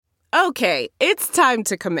Okay, it's time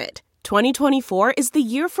to commit. 2024 is the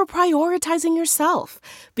year for prioritizing yourself.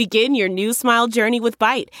 Begin your new smile journey with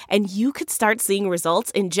Byte, and you could start seeing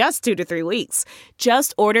results in just 2 to 3 weeks.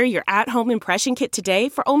 Just order your at-home impression kit today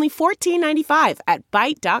for only $14.95 at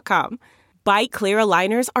Byte.com. Byte Clear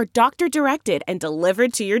aligners are doctor-directed and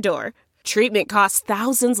delivered to your door. Treatment costs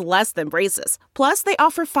thousands less than braces. Plus, they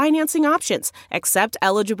offer financing options, accept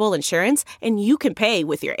eligible insurance, and you can pay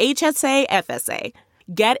with your HSA, FSA.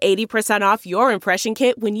 Get 80% off your impression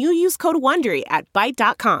kit when you use code WONDERY at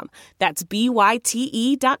Byte.com. That's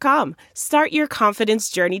BYTE.com. Start your confidence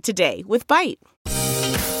journey today with Byte.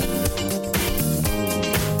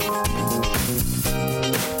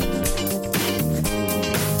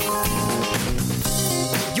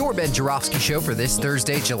 Your Ben Jarofsky Show for this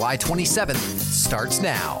Thursday, July 27th, starts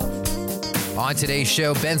now. On today's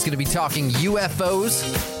show, Ben's going to be talking UFOs,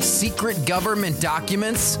 secret government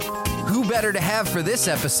documents. Who better to have for this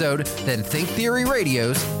episode than Think Theory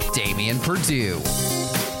Radio's Damien Perdue?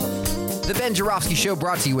 The Ben Jarofsky Show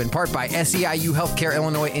brought to you in part by SEIU Healthcare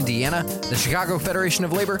Illinois, Indiana, the Chicago Federation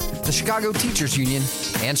of Labor, the Chicago Teachers Union,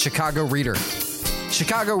 and Chicago Reader.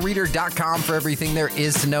 ChicagoReader.com for everything there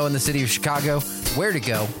is to know in the city of Chicago, where to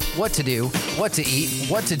go, what to do, what to eat,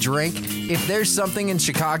 what to drink. If there's something in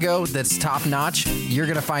Chicago that's top-notch, you're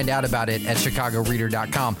going to find out about it at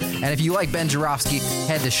ChicagoReader.com. And if you like Ben Jarofsky,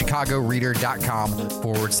 head to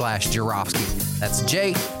ChicagoReader.com/Jarofsky. That's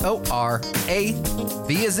J-O-R-A,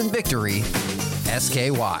 V as in victory,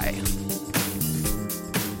 S-K-Y.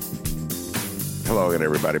 Hello again,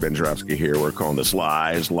 everybody. Ben Jarofsky here. We're calling this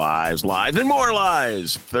Lies, Lies, Lies, and More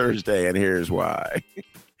Lies Thursday, and here's why.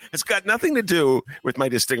 It's got nothing to do with my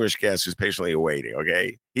distinguished guest who's patiently awaiting,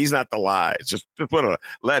 okay? He's not the lies. Just want to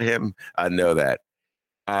let him know that.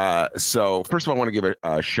 So first of all, I want to give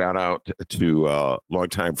a shout out to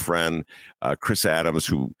longtime friend Chris Adams,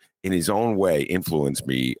 who in his own way influenced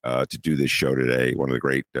me to do this show today. One of the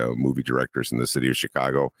great movie directors in the city of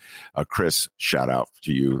Chicago. Chris, shout out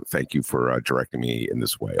to you. Thank you for directing me in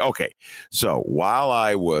this way. Okay, so while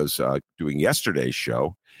I was doing yesterday's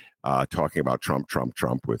show, talking about Trump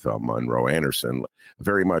with Monroe Anderson,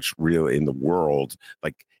 very much real in the world,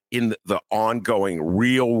 like in the ongoing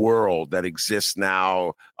real world that exists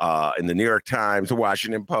now in the New York Times, the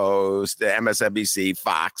Washington Post, the MSNBC,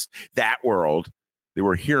 Fox, that world. There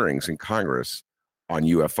were hearings in Congress on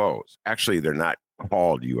UFOs. Actually, they're not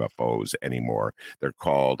called UFOs anymore. They're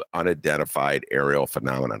called unidentified aerial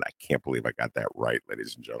phenomenon. I can't believe I got that right,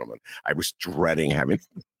 ladies and gentlemen. I was dreading having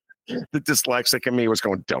the dyslexic in me was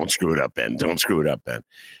going, don't screw it up, Ben. Don't screw it up, Ben.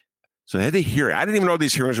 So they had the hearing. I didn't even know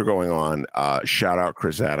these hearings were going on. Shout out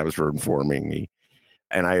Chris Adams for informing me.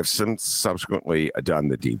 And I have since subsequently done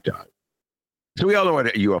the deep dive. So we all know what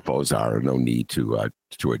UFOs are. No need to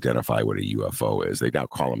identify what a UFO is. They now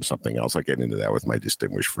call them something else. I'll get into that with my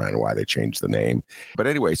distinguished friend, why they changed the name. But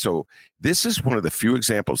anyway, so this is one of the few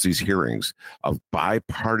examples, these hearings, of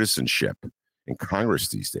bipartisanship in Congress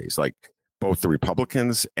these days. Like both the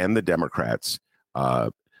Republicans and the Democrats were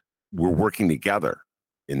working together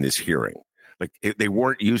in this hearing. Like they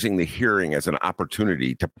weren't using the hearing as an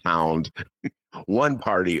opportunity to pound one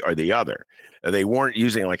party or the other. They weren't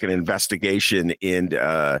using like an investigation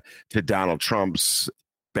into to Donald Trump's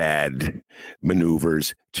bad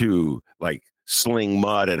maneuvers to like sling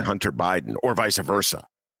mud at Hunter Biden or vice versa.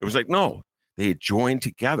 It was like, no, they had joined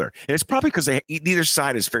together. And it's probably because neither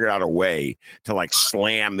side has figured out a way to like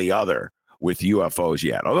slam the other with UFOs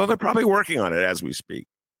yet, although they're probably working on it as we speak.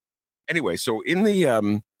 Anyway, so in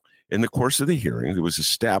the course of the hearing, it was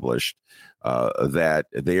established that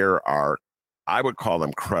there are, I would call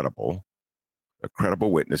them credible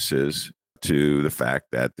witnesses to the fact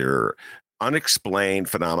that there are unexplained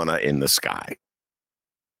phenomena in the sky.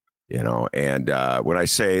 You know, and when I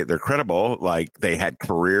say they're credible, like they had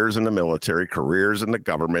careers in the military, careers in the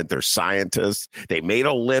government, they're scientists, they made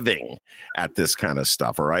a living at this kind of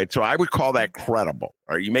stuff. All right. So I would call that credible.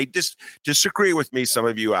 Or you may disagree with me, some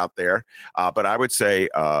of you out there, but I would say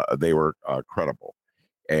they were credible.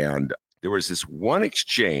 And there was this one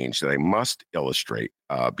exchange that I must illustrate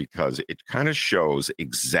because it kind of shows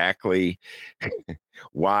exactly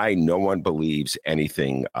why no one believes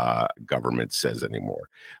anything government says anymore.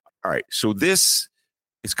 All right, so this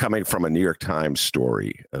is coming from a New York Times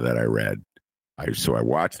story that I read. So I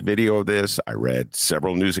watched the video of this. I read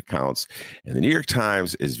several news accounts, and the New York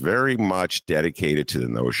Times is very much dedicated to the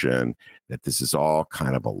notion that this is all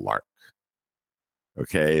kind of a lark.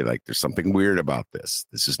 Okay, like there's something weird about this.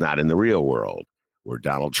 This is not in the real world where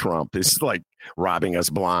Donald Trump is like robbing us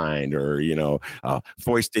blind or, you know,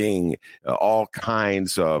 foisting all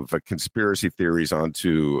kinds of conspiracy theories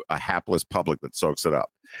onto a hapless public that soaks it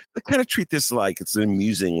up. they kind of treat this like it's an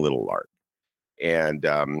amusing little lark. And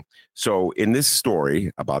so in this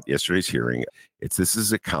story about yesterday's hearing, this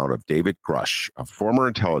is an account of David Grush, a former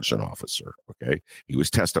intelligence officer. Okay. He was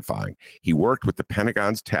testifying. He worked with the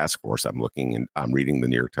Pentagon's task force. I'm reading the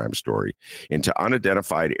New York Times story into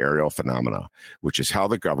unidentified aerial phenomena, which is how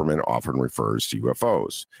the government often refers to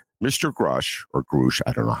UFOs. Mr. Grush, or Grush,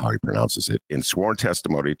 I don't know how he pronounces it, in sworn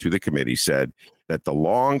testimony to the committee said that the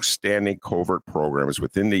long-standing covert programs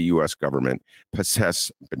within the U.S. government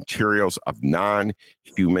possess materials of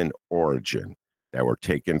non-human origin that were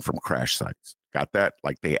taken from crash sites. Got that?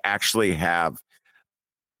 Like they actually have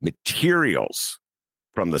materials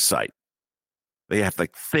from the site. They have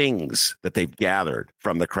like things that they've gathered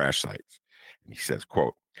from the crash sites. And he says,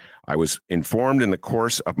 quote, I was informed in the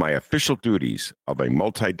course of my official duties of a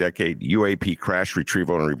multi-decade UAP crash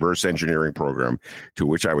retrieval and reverse engineering program to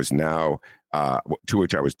which I was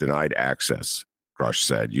denied access, Grush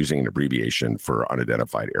said, using an abbreviation for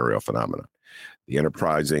unidentified aerial phenomena. The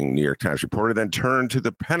enterprising New York Times reporter then turned to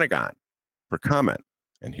the Pentagon for comment.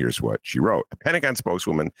 And here's what she wrote. A Pentagon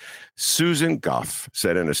spokeswoman, Susan Gough,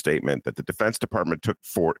 said in a statement that the Defense Department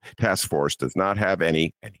task force does not have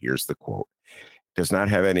any, and here's the quote, does not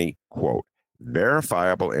have any, quote,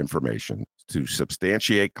 verifiable information to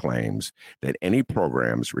substantiate claims that any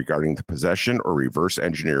programs regarding the possession or reverse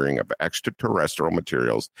engineering of extraterrestrial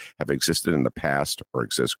materials have existed in the past or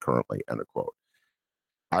exist currently, end quote.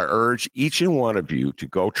 I urge each and one of you to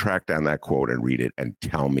go track down that quote and read it and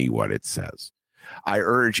tell me what it says. I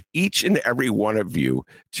urge each and every one of you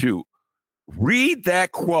to read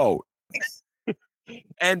that quote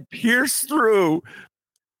and pierce through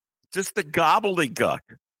just the gobbledygook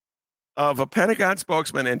of a Pentagon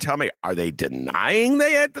spokesman and tell me, are they denying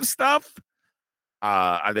they had the stuff?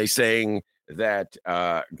 Are they saying that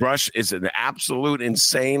Grush is an absolute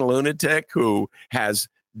insane lunatic who has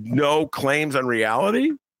no claims on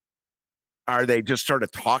reality? Are they just sort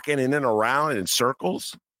of talking in and around in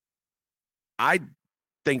circles? I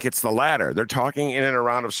think it's the latter. They're talking in and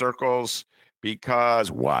around of circles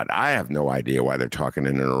because what? I have no idea why they're talking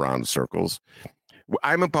in and around circles.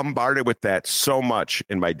 I'm bombarded with that so much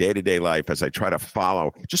in my day-to-day life as I try to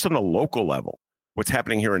follow, just on a local level, what's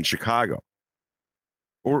happening here in Chicago.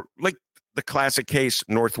 Or like the classic case,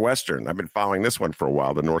 Northwestern. I've been following this one for a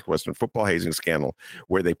while, the Northwestern football hazing scandal,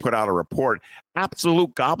 where they put out a report,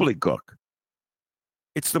 absolute gobbledygook.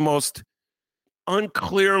 It's the most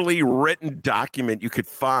unclearly written document you could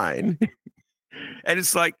find. And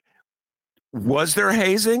it's like, was there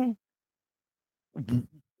hazing?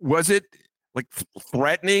 Was it like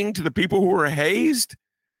threatening to the people who were hazed?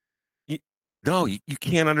 No, you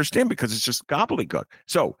can't understand because it's just gobbledygook.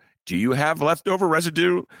 So do you have leftover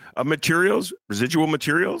residual materials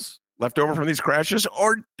left over from these crashes,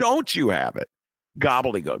 or don't you have it?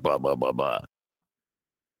 Gobbledygook, blah, blah, blah, blah.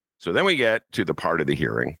 So then we get to the part of the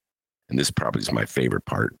hearing, and this probably is my favorite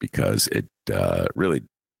part because it really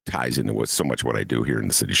ties into so much what I do here in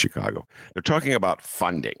the city of Chicago. They're talking about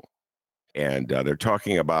funding. And they're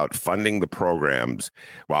talking about funding the programs.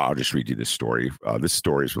 Well, I'll just read you this story. This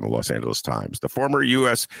story is from the Los Angeles Times. The former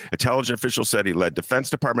U.S. intelligence official said he led Defense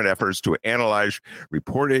Department efforts to analyze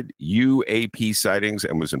reported UAP sightings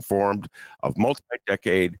and was informed of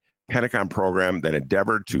multi-decade Pentagon program that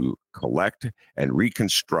endeavored to collect and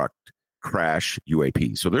reconstruct crash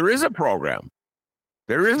UAP. So there is a program.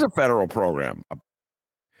 There is a federal program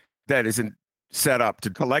that is set up to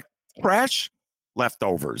collect crash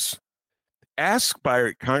leftovers. Asked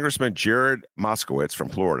by Congressman Jared Moskowitz from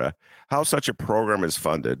Florida how such a program is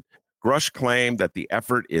funded, Grush claimed that the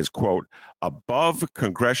effort is, quote, above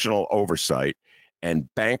congressional oversight and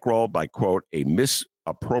bankrolled by, quote, a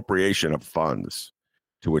misappropriation of funds.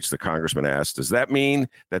 To which the congressman asked, does that mean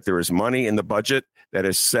that there is money in the budget that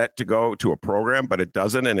is set to go to a program, but it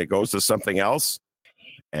doesn't and it goes to something else?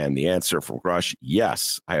 And the answer from Grush,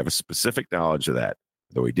 yes, I have a specific knowledge of that,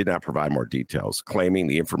 though he did not provide more details, claiming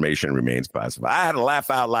the information remains classified. I had to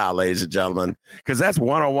laugh out loud, ladies and gentlemen, because that's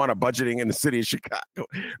 101 of budgeting in the city of Chicago.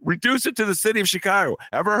 Reduce it to the city of Chicago.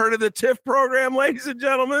 Ever heard of the TIF program, ladies and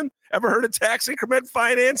gentlemen? Ever heard of tax increment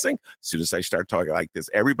financing? As soon as I start talking like this,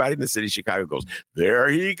 everybody in the city of Chicago goes, there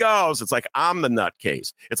he goes. It's like I'm the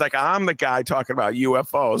nutcase. It's like I'm the guy talking about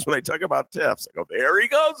UFOs when they talk about TIFs. I go, there he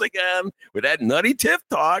goes again with that nutty TIF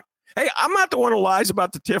talk. Hey, I'm not the one who lies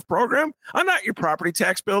about the TIF program. I'm not your property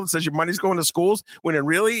tax bill that says your money's going to schools when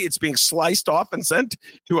really it's being sliced off and sent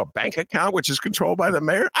to a bank account, which is controlled by the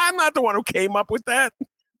mayor. I'm not the one who came up with that.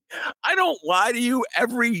 I don't lie to you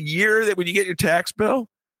every year that when you get your tax bill.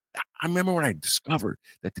 I remember when I discovered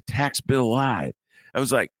that the tax bill lied. I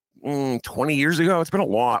was like, 20 years ago. It's been a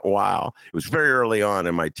while. It was very early on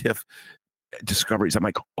in my TIFF discoveries. I'm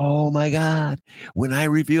like, oh my God, when I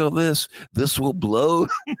reveal this will blow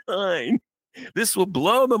the mind. This will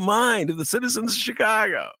blow the mind of the citizens of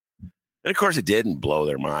Chicago. And of course, it didn't blow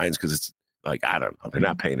their minds because it's like, I don't know, they're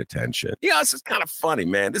not paying attention. Yeah, this is kind of funny,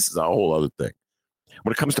 man. This is a whole other thing.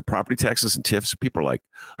 When it comes to property taxes and TIFs, people are like,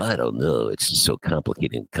 I don't know. It's just so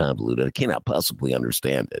complicated and convoluted. I cannot possibly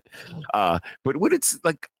understand it. But when it's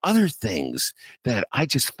like other things that I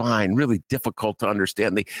just find really difficult to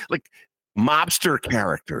understand, they like mobster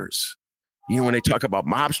characters. You know, when they talk about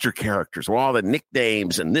mobster characters, well, all the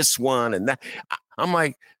nicknames and this one and that, I'm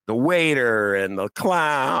like, the waiter and the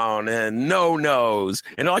clown and no-nos.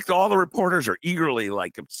 And like all the reporters are eagerly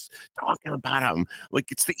like talking about them.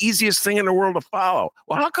 Like it's the easiest thing in the world to follow.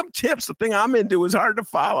 Well, how come TIFs, the thing I'm into, is hard to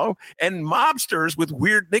follow, and mobsters with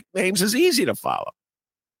weird nicknames is easy to follow?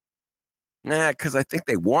 Because I think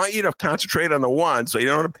they want you to concentrate on the one so you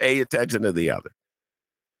don't have to pay attention to the other.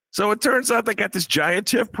 So it turns out they got this giant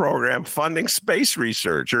TIF program funding space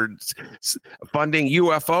research or funding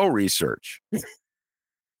UFO research.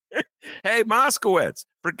 Hey, Moskowitz,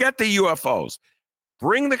 forget the UFOs.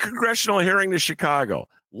 Bring the congressional hearing to Chicago.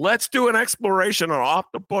 Let's do an exploration on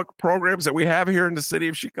off-the-book programs that we have here in the city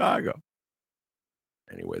of Chicago.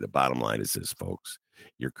 Anyway, the bottom line is this, folks.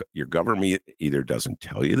 Your government either doesn't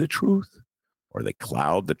tell you the truth, or they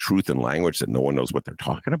cloud the truth in language that no one knows what they're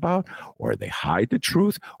talking about, or they hide the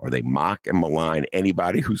truth, or they mock and malign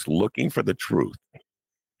anybody who's looking for the truth.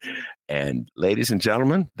 And ladies and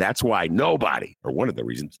gentlemen, that's why nobody, or one of the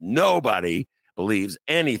reasons, nobody believes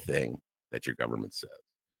anything that your government says.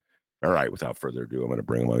 All right, without further ado, I'm going to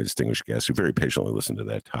bring my distinguished guest who very patiently listened to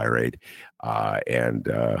that tirade. And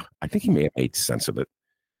I think he may have made sense of it.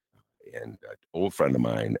 And an old friend of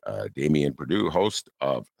mine, Damien Perdue, host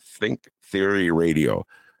of Think Theory Radio.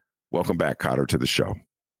 Welcome back, Cotter, to the show.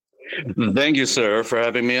 Thank you, sir, for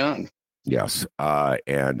having me on. Yes.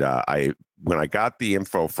 When I got the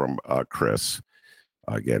info from Chris,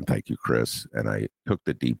 again, thank you, Chris, and I took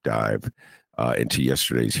the deep dive into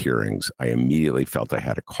yesterday's hearings, I immediately felt I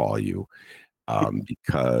had to call you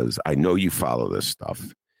because I know you follow this stuff.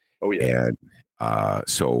 Oh, yeah. And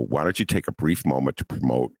so why don't you take a brief moment to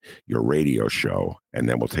promote your radio show, and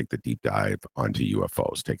then we'll take the deep dive onto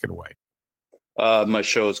UFOs. Take it away. My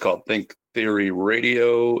show is called Think Theory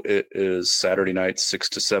Radio. It is Saturday night, 6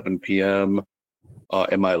 to 7 p.m.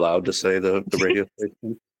 Am I allowed to say the radio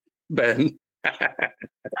station, Ben?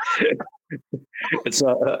 It's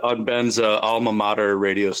on Ben's alma mater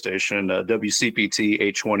radio station, WCPT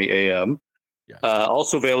 820 AM. Yes.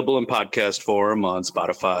 Also available in podcast form on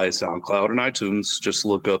Spotify, SoundCloud, and iTunes. Just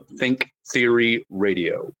look up Think Theory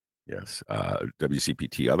Radio. Yes,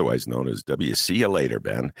 WCPT, otherwise known as WC You Later,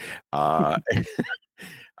 Ben. And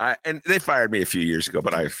they fired me a few years ago,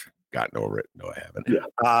 but I've gotten over it. No, I haven't. Yeah.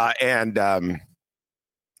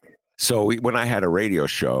 So when I had a radio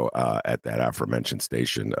show at that aforementioned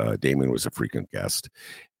station, Damien was a frequent guest,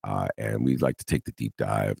 and we'd like to take the deep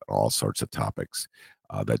dive on all sorts of topics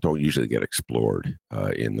that don't usually get explored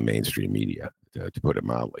in the mainstream media, to put it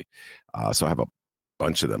mildly. So I have a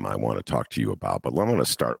bunch of them I want to talk to you about, but I want to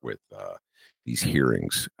start with these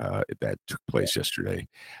hearings that took place yesterday.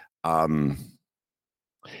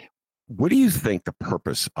 What do you think the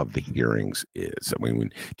purpose of the hearings is? I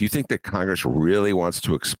mean, do you think that Congress really wants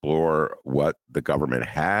to explore what the government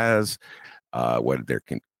has, what they're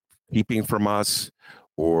keeping from us,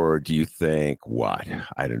 or do you think what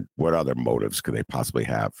other motives could they possibly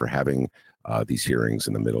have for having these hearings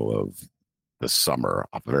in the middle of the summer,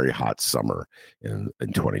 a very hot summer in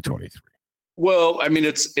 2023? Well, I mean,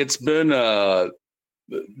 it's been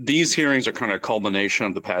these hearings are kind of a culmination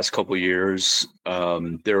of the past couple of years.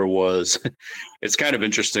 It's kind of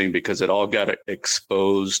interesting because it all got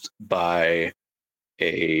exposed by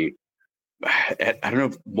I don't know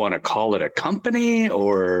if you want to call it a company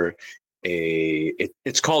or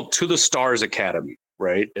it's called To the Stars Academy,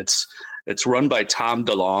 right? It's run by Tom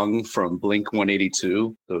DeLonge from Blink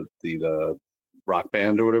 182, the rock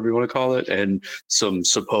band or whatever you want to call it, and some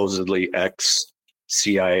supposedly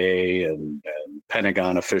ex-CIA and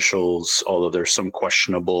Pentagon officials, although there's some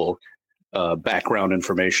questionable background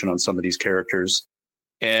information on some of these characters.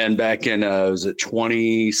 And back in, was it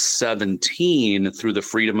 2017, through the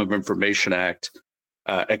Freedom of Information Act,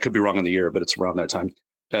 I could be wrong on the year, but it's around that time,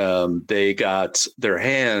 they got their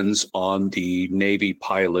hands on the Navy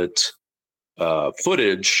pilot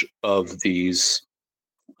footage of these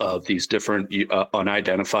different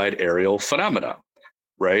unidentified aerial phenomena,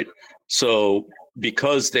 right? So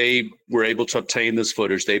because they were able to obtain this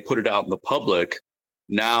footage, they put it out in the public.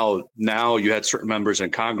 Now you had certain members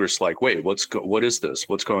in Congress like, wait, what is this?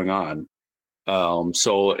 What's going on?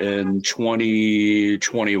 So in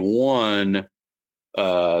 2021,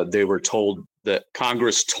 they were told that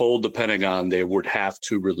Congress told the Pentagon they would have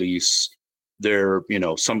to release their,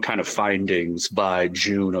 some kind of findings by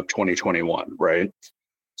June of 2021, right?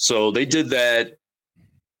 So they did that.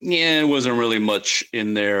 Yeah, it wasn't really much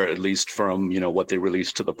in there, at least from, what they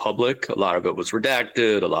released to the public. A lot of it was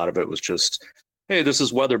redacted. A lot of it was just, hey, this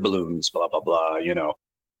is weather balloons, blah, blah, blah,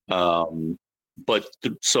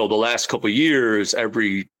 So the last couple of years,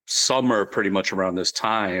 every summer, pretty much around this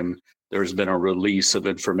time, there's been a release of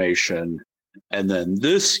information. And then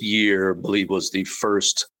this year, I believe, was the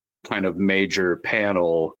first kind of major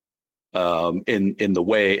panel in the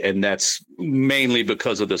way, and that's mainly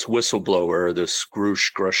because of this whistleblower, this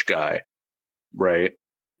Grush guy, right?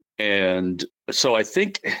 And so I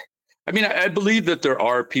believe that there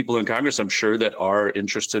are people in Congress, I'm sure, that are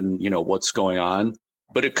interested in what's going on,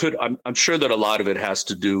 but I'm sure that a lot of it has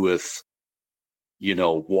to do with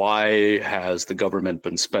why has the government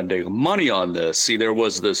been spending money on this? See, there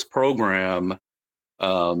was this program,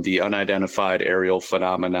 the Unidentified Aerial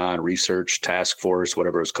Phenomenon Research Task Force,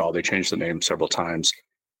 whatever it's called. They changed the name several times.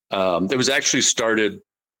 It was actually started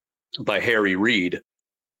by Harry Reid,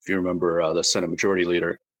 if you remember, the Senate Majority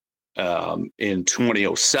Leader, in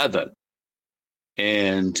 2007.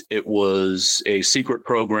 And it was a secret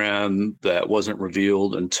program that wasn't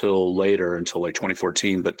revealed until like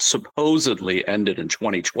 2014, but supposedly ended in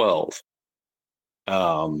 2012.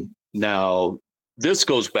 Now, this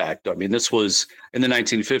goes back. This was in the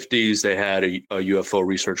 1950s. They had a UFO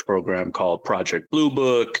research program called Project Blue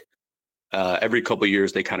Book. Every couple of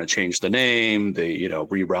years, they kind of changed the name. They,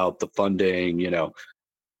 reroute the funding,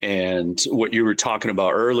 And what you were talking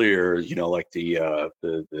about earlier, like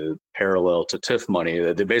the parallel to TIF money,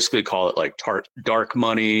 they basically call it like dark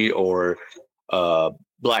money or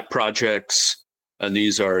black projects. And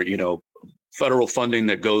these are, federal funding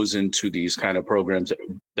that goes into these kind of programs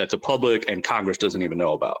that the public and Congress doesn't even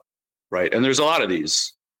know about, right? And there's a lot of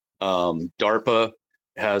these. DARPA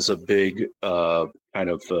has a big kind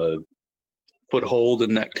of foothold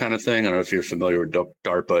in that kind of thing. I don't know if you're familiar with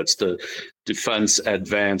DARPA. It's the Defense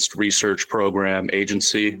Advanced Research Program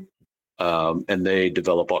Agency, and they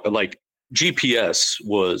develop like GPS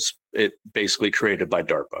was basically created by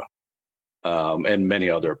DARPA, and many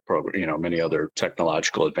other many other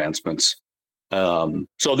technological advancements.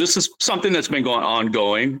 So this is something that's been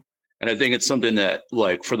ongoing. And I think it's something that,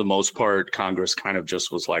 like, for the most part, Congress kind of just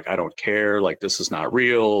was like, I don't care. Like, this is not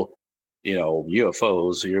real.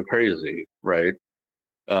 UFOs, you're crazy, right?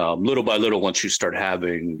 Little by little, once you start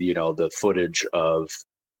having, the footage of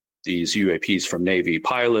these UAPs from Navy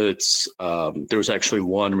pilots, there was actually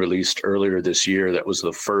one released earlier this year that was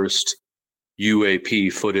the first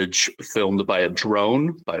UAP footage filmed by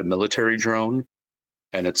a military drone.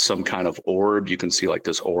 And it's some kind of orb. You can see like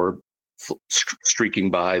this orb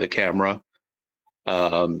streaking by the camera.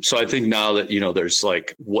 So I think now that, there's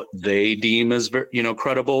like what they deem as,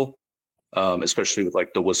 credible, especially with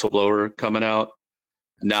like the whistleblower coming out,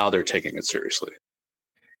 now they're taking it seriously.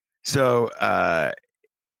 So I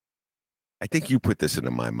think you put this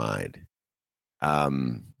into my mind.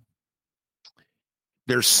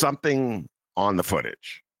 There's something on the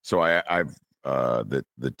footage. So I've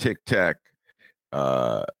the Tic Tac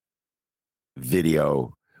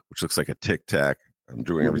video, which looks like a Tic Tac. I'm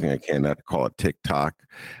doing everything I can not to call it TikTok.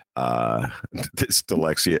 This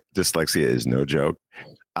dyslexia is no joke.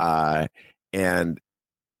 And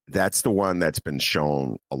that's the one that's been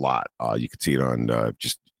shown a lot. You can see it on go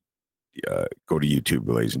to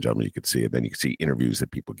YouTube, ladies and gentlemen. You can see it. Then you can see interviews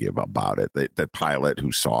that people give about it. The pilot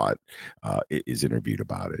who saw it is interviewed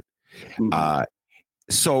about it. Mm-hmm.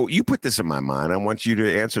 So you put this in my mind. I want you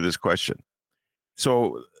to answer this question.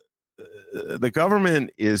 So the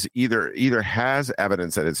government is either has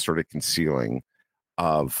evidence that it's sort of concealing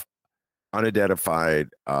of unidentified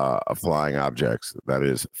flying objects, that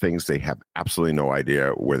is, things they have absolutely no idea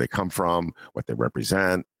where they come from, what they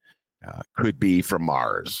represent, could be from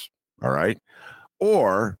Mars, all right?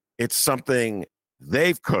 Or it's something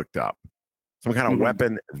they've cooked up, some kind of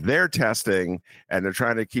weapon they're testing, and they're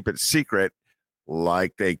trying to keep it secret,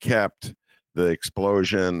 like they kept the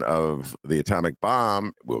explosion of the atomic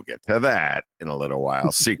bomb, we'll get to that in a little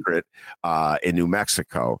while, secret in New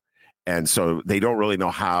Mexico. And so they don't really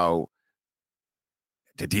know how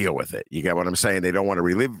to deal with it. You get what I'm saying? They don't want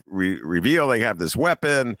to reveal they have this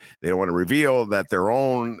weapon. They don't want to reveal that their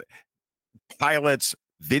own pilots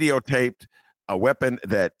videotaped a weapon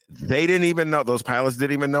that they didn't even know, those pilots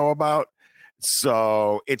didn't even know about.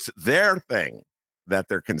 So it's their thing that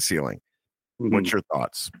they're concealing. What's your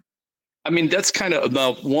thoughts? I mean, that's kind of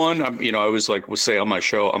the one. I always would say on my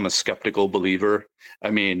show, I'm a skeptical believer.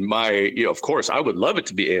 I mean, of course, I would love it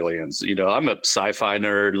to be aliens. I'm a sci-fi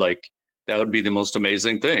nerd. Like, that would be the most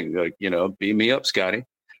amazing thing. Like, beam me up, Scotty.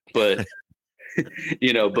 But,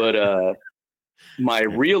 my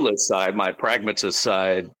realist side, my pragmatist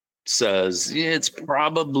side says it's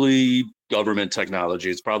probably government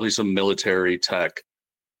technology. It's probably some military tech.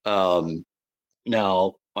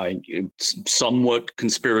 Now, it's somewhat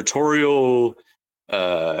conspiratorial.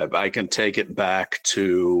 I can take it back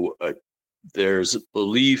to there's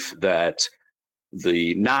belief that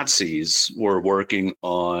the Nazis were working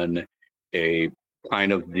on a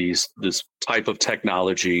kind of this type of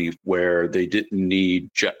technology where they didn't need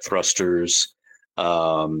jet thrusters.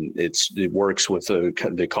 It works with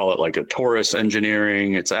they call it like a torus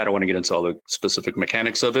engineering. I don't want to get into all the specific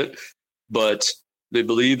mechanics of it, but they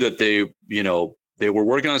believe that they were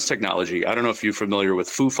working on this technology. I don't know if you're familiar with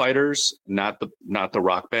Foo Fighters, not the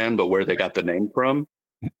rock band, but where they got the name from.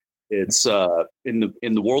 It's in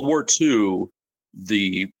the World War II,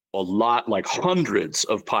 hundreds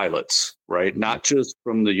of pilots, right? Not just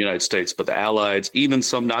from the United States, but the Allies, even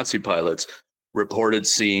some Nazi pilots reported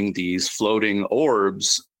seeing these floating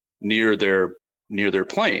orbs near their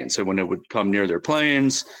planes. And when it would come near their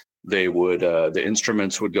planes, they would the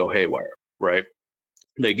instruments would go haywire, right?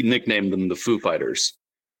 They nicknamed them the Foo Fighters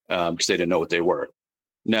because they didn't know what they were.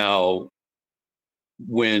 Now,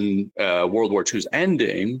 when World War II's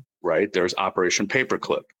ending, right, there's Operation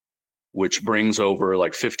Paperclip, which brings over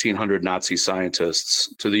 1,500 Nazi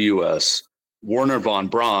scientists to the U.S. Werner von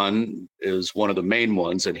Braun is one of the main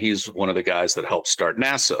ones, and he's one of the guys that helped start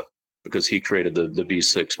NASA because he created the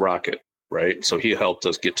V6 rocket, right? So he helped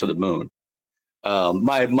us get to the moon.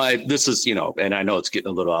 This is, and I know it's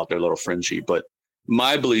getting a little out there, a little fringy, but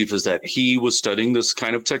my belief is that he was studying this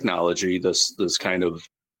kind of technology, this kind of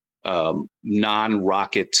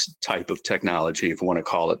non-rocket type of technology, if you want to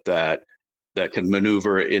call it that can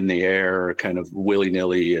maneuver in the air kind of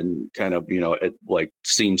willy-nilly and kind of, it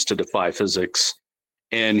seems to defy physics.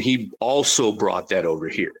 And he also brought that over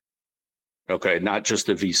here. Okay, not just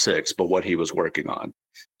the V6, but what he was working on.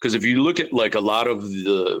 Because if you look at a lot of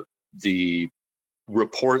the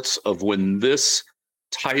reports of when this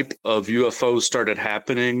type of UFOs started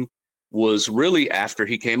happening was really after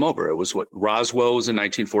he came over. It was Roswell was in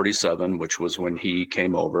 1947, which was when he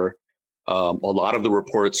came over. A lot of the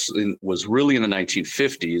reports was really in the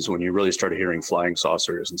 1950s when you really started hearing flying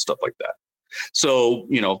saucers and stuff like that. So,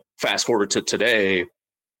 fast forward to today,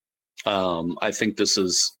 I think this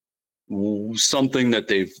is something that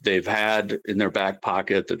they've had in their back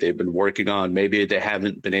pocket that they've been working on. Maybe they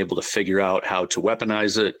haven't been able to figure out how to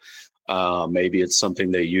weaponize it. Maybe it's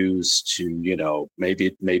something they use to,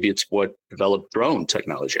 maybe it's what developed drone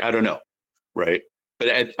technology. I don't know. Right.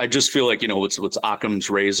 But I just feel like, what's Occam's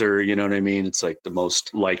razor, you know what I mean? It's the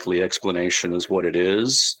most likely explanation is what it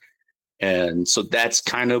is. And so that's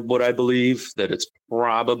kind of what I believe, that it's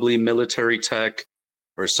probably military tech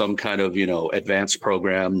or some kind of, advanced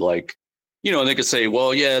program. And they could say,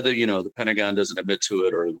 well, yeah, the Pentagon doesn't admit to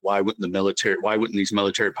it, or why wouldn't these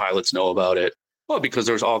military pilots know about it? Well, because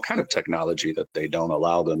there's all kind of technology that they don't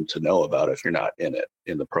allow them to know about if you're not in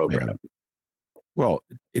the program. Yeah. Well,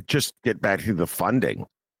 it just get back to the funding.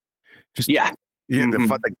 The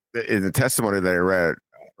funding in the testimony that I read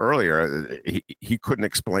earlier, he couldn't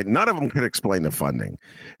explain. None of them could explain the funding.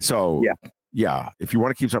 So if you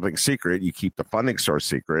want to keep something secret, you keep the funding source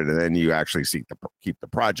secret, and then you actually keep the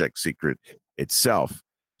project secret itself.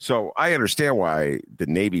 So I understand why the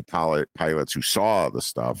Navy pilots who saw the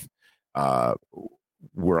stuff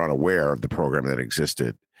were unaware of the program that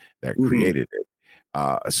existed that created it.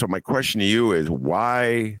 So my question to you is,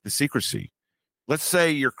 why the secrecy? Let's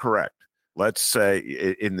say you're correct. Let's say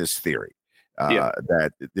in this theory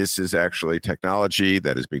that this is actually technology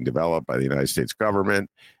that is being developed by the United States government.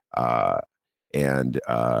 And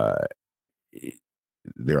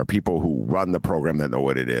there are people who run the program that know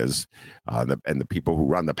what it is. And the people who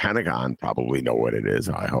run the Pentagon probably know what it is,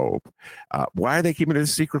 I hope. Why are they keeping it a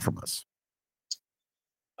secret from us?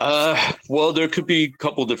 Well, there could be a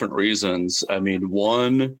couple different reasons. I mean,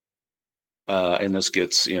 one, and this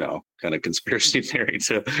gets, kind of conspiracy theory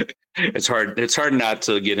too. It's hard not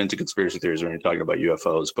to get into conspiracy theories when you're talking about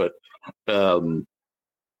UFOs, but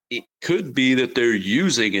it could be that they're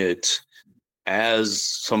using it as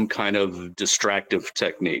some kind of distractive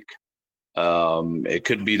technique. It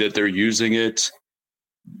could be that they're using it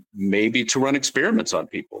maybe to run experiments on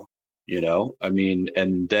people, I mean,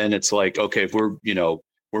 and then it's okay, if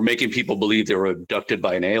we're making people believe they were abducted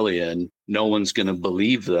by an alien, no one's going to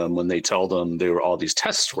believe them when they tell them all these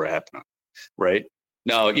tests were happening, right?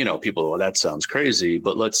 Now, people, well, that sounds crazy,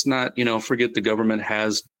 but let's not, forget the government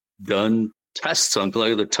has done tests on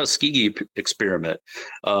like the Tuskegee experiment,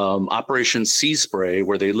 Operation Sea Spray,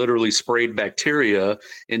 where they literally sprayed bacteria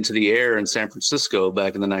into the air in San Francisco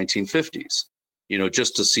back in the 1950s,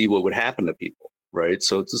 just to see what would happen to people. Right.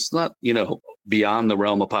 So it's not, beyond the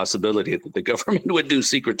realm of possibility that the government would do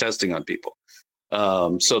secret testing on people.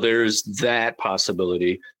 So there's that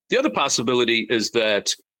possibility. The other possibility is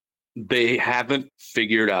that they haven't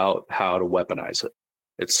figured out how to weaponize it.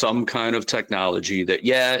 It's some kind of technology that,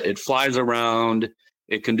 it flies around,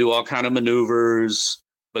 it can do all kind of maneuvers,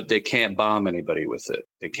 but they can't bomb anybody with it.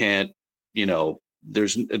 They can't,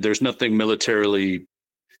 there's nothing militarily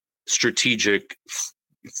strategic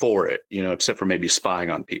for it, except for maybe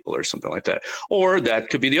spying on people or something like that. Or that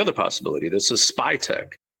could be the other possibility. This is spy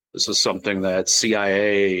tech. This is something that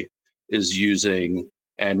CIA is using.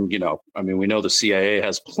 And, we know the CIA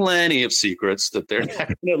has plenty of secrets that they're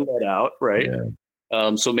not going to let out, right? Yeah.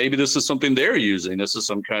 So maybe this is something they're using. This is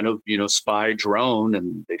some kind of, spy drone,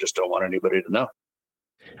 and they just don't want anybody to know.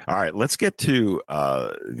 All right, let's get to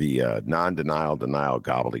the non-denial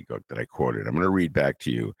gobbledygook that I quoted. I'm going to read back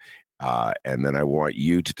to you, and then I want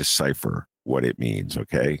you to decipher what it means,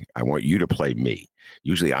 okay? I want you to play me.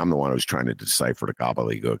 Usually I'm the one who's trying to decipher the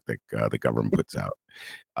gobbledygook that the government puts out.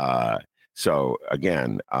 So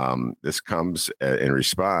again, this comes in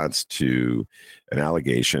response to an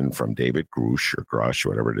allegation from David Grush,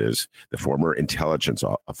 whatever it is, the former intelligence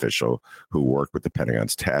official who worked with the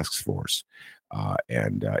Pentagon's task force.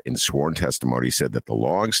 And in sworn testimony, said that the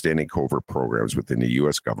long-standing covert programs within the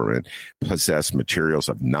U.S. government possess materials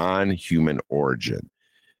of non-human origin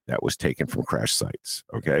that was taken from crash sites.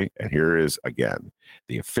 Okay, and here is again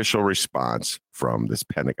the official response from this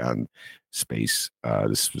Pentagon space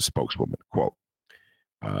this spokeswoman, quote,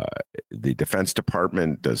 the Defense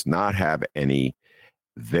Department does not have any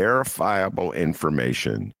verifiable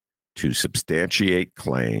information to substantiate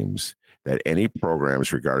claims that any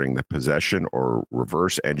programs regarding the possession or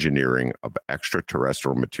reverse engineering of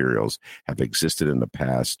extraterrestrial materials have existed in the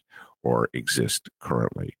past or exist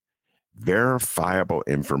currently. Verifiable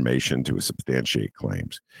information to substantiate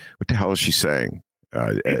claims. What the hell is she saying?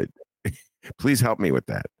 Please help me with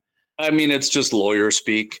that. I mean, it's just lawyer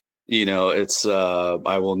speak. It's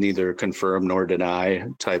I will neither confirm nor deny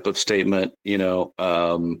type of statement.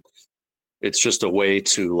 It's just a way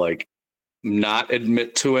to not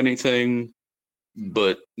admit to anything,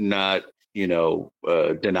 but not,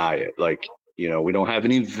 deny it. We don't have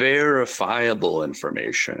any verifiable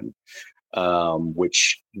information.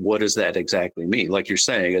 Which, what does that exactly mean? Like you're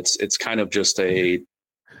saying, it's kind of just a,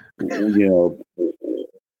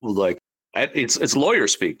 it's lawyer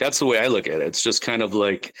speak. That's the way I look at it. It's just kind of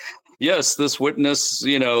like, yes, this witness,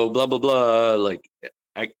 blah, blah, blah.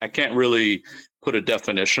 I can't really put a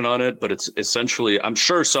definition on it, but it's essentially, I'm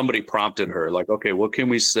sure somebody prompted her, okay, what can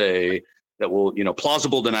we say that will,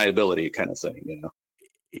 plausible deniability kind of thing,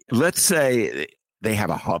 Let's say they have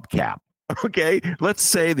a hubcap. Okay, let's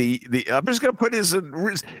say the I'm just going to put this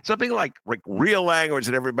in something like real language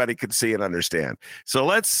that everybody could see and understand. So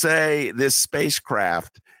let's say this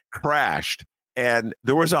spacecraft crashed and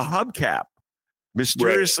there was a hubcap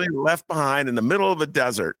mysteriously left behind in the middle of a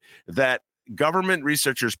desert that government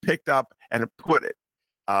researchers picked up and put it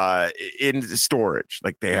in storage.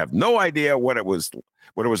 They have no idea what it was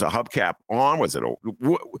a hubcap on. Was it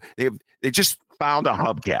they just found a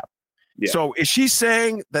hubcap. Yeah. So is she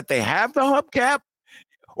saying that they have the hubcap,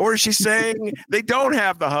 or is she saying they don't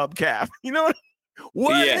have the hubcap?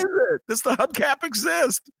 What is it? Does the hubcap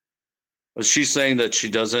exist? Well, she's saying that she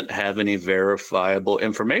doesn't have any verifiable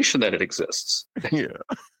information that it exists. Yeah.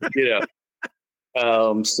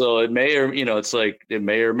 So it may or it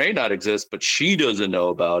may or may not exist, but she doesn't know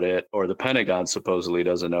about it, or the Pentagon supposedly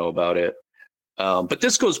doesn't know about it. But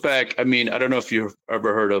this goes back. I mean, I don't know if you've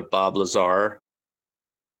ever heard of Bob Lazar.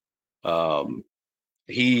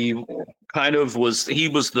 He was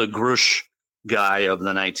the Grush guy of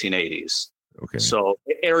the 1980s. Okay. So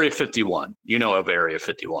Area 51, of Area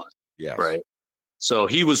 51. Yeah. Right. So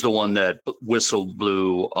he was the one that whistle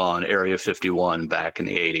blew on Area 51 back in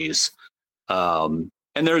the 80s. And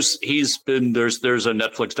there's a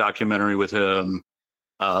Netflix documentary with him.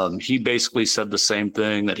 He basically said the same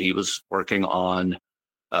thing, that he was working on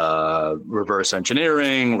reverse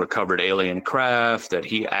engineering, recovered alien craft, that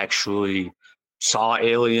he actually saw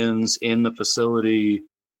aliens in the facility.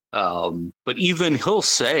 But even he'll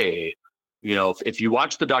say, if you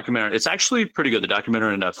watch the documentary, it's actually pretty good. The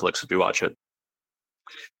documentary on Netflix, if you watch it,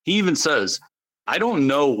 he even says, I don't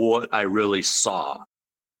know what I really saw,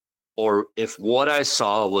 or if what I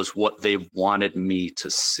saw was what they wanted me to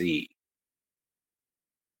see.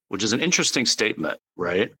 which is an interesting statement,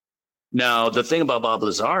 right? Now, the thing about Bob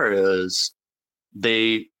Lazar is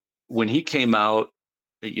when he came out,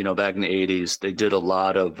 back in the 80s, they did a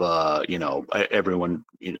lot of, everyone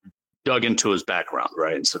dug into his background,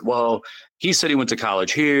 right? And said, well, he said he went to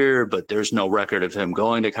college here, but there's no record of him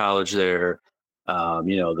going to college there.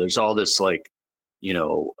 There's all this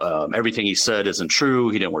everything he said isn't true.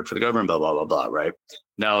 He didn't work for the government, blah, blah, blah, blah, right?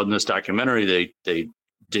 Now, in this documentary, they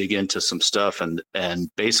dig into some stuff and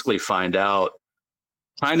basically find out,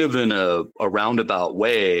 kind of in a roundabout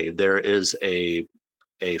way, there is a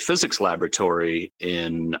physics laboratory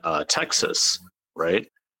in Texas, right?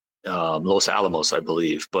 Los Alamos, I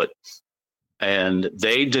believe, and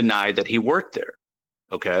they denied that he worked there.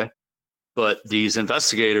 Okay. But these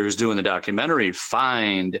investigators doing the documentary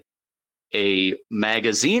find a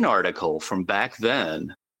magazine article from back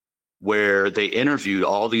then where they interviewed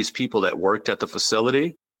all these people that worked at the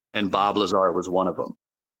facility, and Bob Lazar was one of them.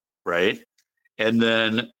 Right. And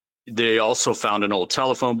then they also found an old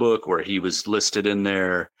telephone book where he was listed in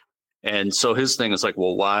there. And so his thing is like,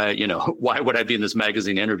 well, why would I be in this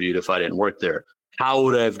magazine interviewed if I didn't work there? How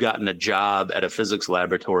would I have gotten a job at a physics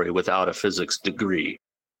laboratory without a physics degree?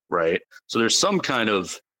 Right. So there's some kind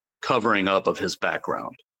of covering up of his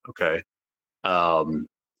background. Okay.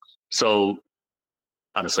 So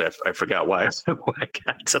honestly, I forgot why I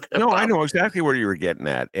got to that. No, I know exactly where you were getting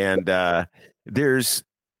at. And we'll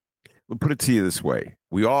put it to you this way.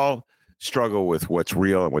 We all struggle with what's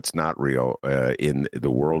real and what's not real in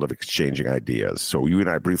the world of exchanging ideas. So you and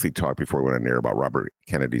I briefly talked before we went on air about Robert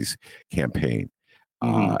Kennedy's campaign.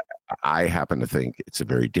 Mm-hmm. I happen to think it's a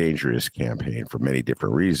very dangerous campaign for many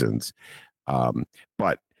different reasons.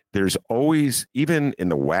 But there's always, even in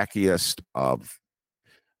the wackiest of,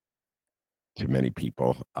 to many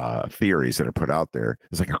people, theories that are put out there,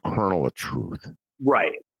 there's like a kernel of truth.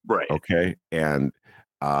 Right. Okay. And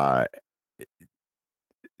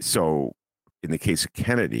so in the case of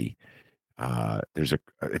Kennedy,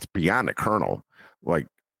 it's beyond a kernel. Like,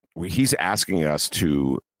 he's asking us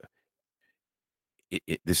to,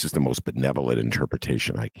 this is the most benevolent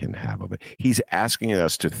interpretation I can have of it. He's asking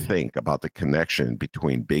us to think about the connection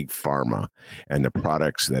between big pharma and the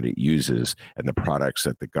products that it uses and the products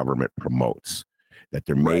that the government promotes, that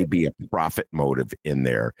there may be a profit motive in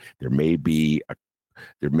there. There may be a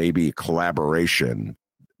collaboration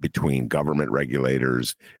between government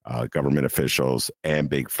regulators, government officials, and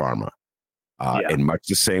big pharma. In much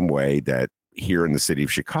the same way that here in the city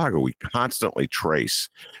of Chicago, we constantly trace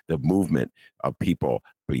the movement of people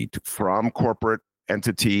from corporate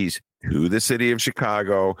entities to the city of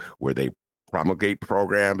Chicago, where they promulgate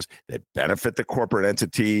programs that benefit the corporate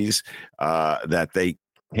entities that they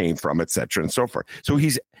came from, et cetera, and so forth. So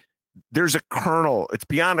there's a kernel. It's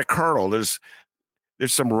beyond a kernel. There's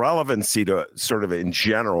some relevancy to sort of in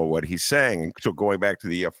general what he's saying. So going back to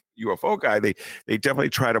the UFO guy, they definitely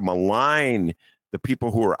try to malign the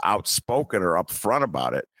people who are outspoken or upfront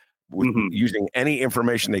about it, using any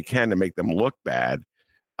information they can to make them look bad.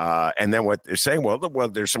 And then what they're saying, well,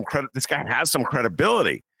 there's some credit. This guy has some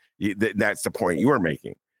credibility. That's the point you were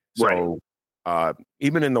making. So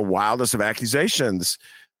even in the wildest of accusations,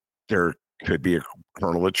 there could be a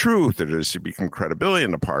kernel of truth. There should be some credibility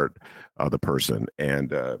on the part of the person.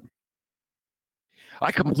 And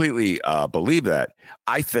I completely believe that.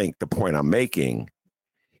 I think the point I'm making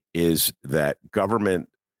is that government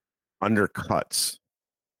undercuts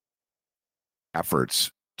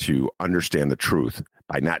efforts to understand the truth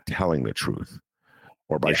by not telling the truth,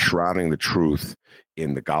 or by shrouding the truth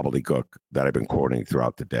in the gobbledygook that I've been quoting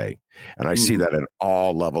throughout the day. And I see that in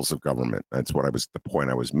all levels of government. That's the point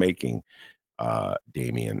I was making,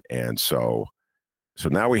 Damien. And so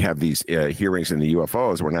now we have these hearings in the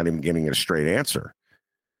UFOs. We're not even getting a straight answer.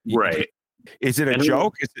 Right. Is it a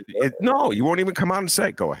joke? No, you won't even come out and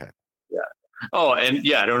say, go ahead. Yeah. Oh, and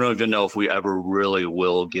I don't even know if we ever really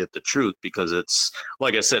will get the truth, because it's,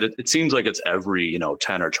 like I said, it seems like it's every,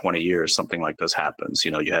 10 or 20 years, something like this happens.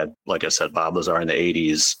 You had, like I said, Bob Lazar in the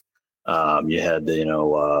 80s. You had,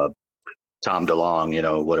 Tom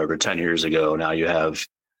DeLonge, whatever, 10 years ago. Now you have,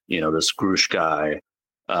 this Grush guy,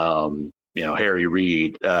 Harry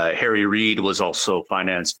Reid. Harry Reid was also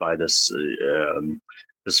financed by this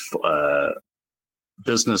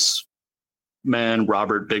businessman,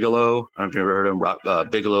 Robert Bigelow. I don't know if you've ever heard of him.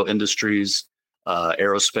 Bigelow Industries,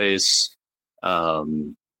 aerospace,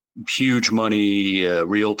 huge money,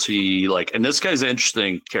 realty. And this guy's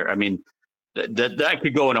interesting. I mean, that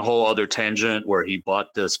could go in a whole other tangent, where he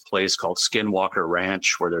bought this place called Skinwalker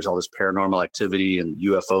Ranch, where there's all this paranormal activity and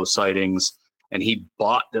UFO sightings. And he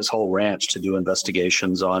bought this whole ranch to do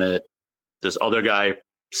investigations on it. This other guy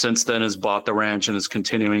since then has bought the ranch and is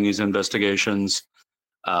continuing these investigations.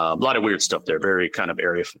 A lot of weird stuff there, very kind of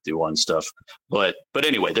Area 51 stuff. But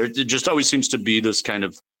anyway, there just always seems to be this kind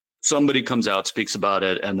of somebody comes out, speaks about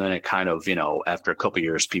it, and then it kind of, after a couple of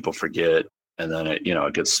years, people forget, and then it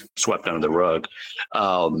gets swept under the rug.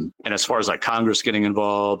 And as far as like Congress getting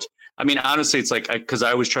involved, I mean, honestly, it's like, because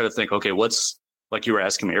I always try to think, okay, what's, like you were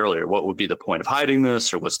asking me earlier, what would be the point of hiding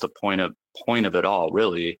this, or what's the point of it all,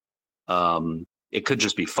 really? It could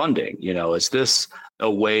just be funding. Is this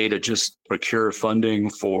a way to just procure funding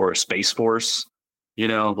for Space Force?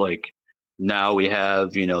 Like now we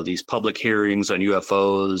have, these public hearings on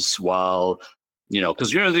UFOs while,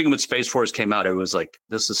 because the thing when Space Force came out, it was like,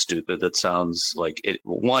 this is stupid. That sounds like it.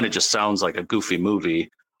 One, it just sounds like a goofy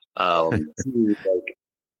movie. Like,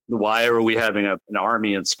 why are we having an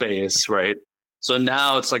army in space, right? So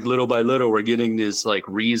now it's like little by little, we're getting these like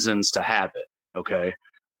reasons to have it. Okay.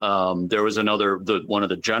 There was one of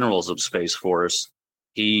the generals of Space Force.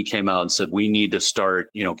 He came out and said, we need to start,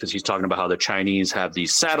 because he's talking about how the Chinese have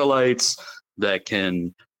these satellites that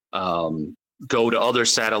can go to other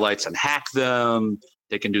satellites and hack them.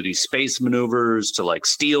 They can do these space maneuvers to like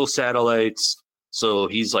steal satellites. So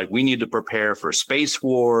he's like, we need to prepare for space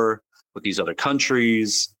war with these other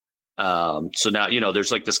countries. So now,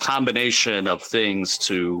 there's like this combination of things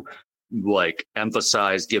to like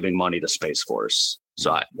emphasize giving money to Space Force.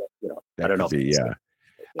 So I don't know.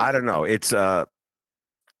 I don't know. It's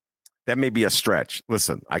that may be a stretch.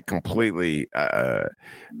 Listen, I completely.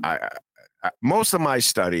 Most of my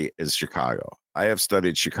study is Chicago. I have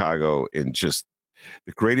studied Chicago in just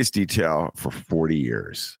the greatest detail for 40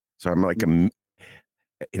 years. So I'm like,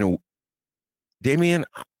 Damien,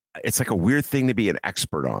 it's like a weird thing to be an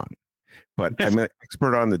expert on, but I'm an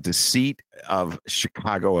expert on the deceit of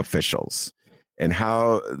Chicago officials and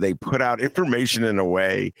how they put out information in a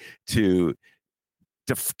way to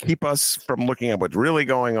keep us from looking at what's really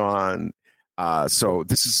going on. So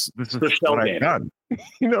this is what I've done.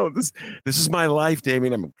 This is my life,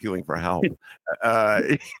 Damien. I'm appealing for help.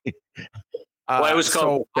 Well, I was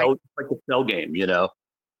called like the shell game,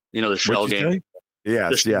 the shell game.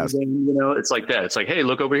 Yes. Game, it's like that. It's like, hey,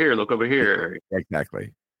 look over here, look over here.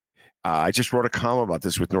 Exactly. I just wrote a column about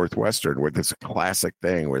this with Northwestern, where this classic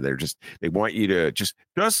thing where they want you to just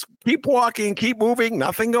keep walking, keep moving,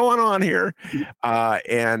 nothing going on here.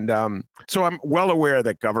 So I'm well aware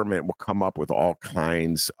that government will come up with all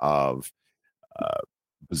kinds of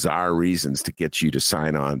bizarre reasons to get you to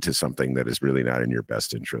sign on to something that is really not in your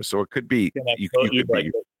best interest. So it could be you could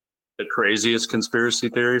be the craziest conspiracy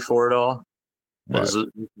theory for it all. This is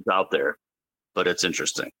out there, but it's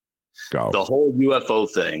interesting. Go. The whole UFO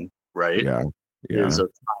thing. Right? Yeah. Is a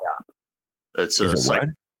PSYOP. It's a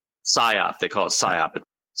PSYOP. They call it PSYOP,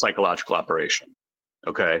 psychological operation.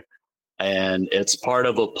 Okay. And it's part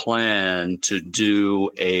of a plan to do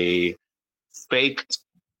a fake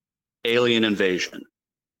alien invasion,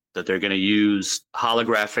 that they're going to use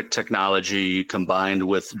holographic technology combined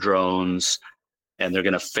with drones, and they're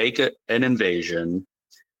going to fake an invasion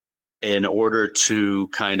in order to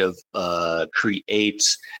kind of create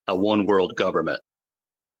a one world government.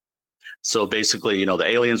 So basically, the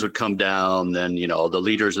aliens would come down, then, the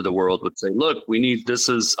leaders of the world would say, look, this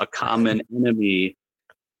is a common enemy.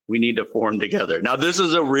 We need to form together. Now, this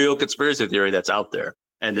is a real conspiracy theory that's out there.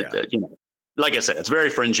 And, like I said, it's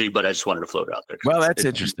very fringy, but I just wanted to float it out there. Well, that's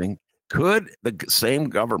interesting. Could the same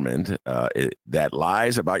government that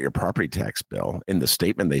lies about your property tax bill in the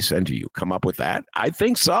statement they send to you come up with that? I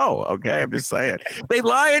think so. Okay, I'm just saying. They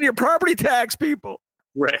lie on your property tax, people.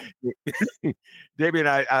 Right. Damien,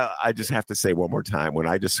 I just have to say one more time, when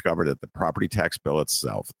I discovered that the property tax bill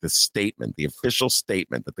itself, the official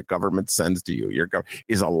statement that the government sends to you,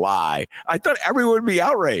 is a lie, I thought everyone would be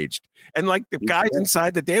outraged. And like the guys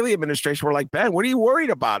inside the Daley administration were like, Ben, what are you worried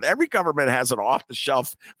about? Every government has an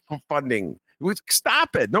off-the-shelf funding.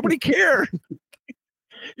 Stop it. Nobody cares.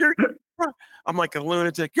 I'm like a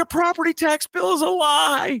lunatic. Your property tax bill is a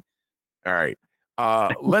lie. All right.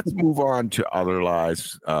 Let's move on to other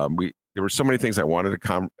lies. There were so many things I wanted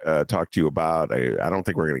to talk to you about. I don't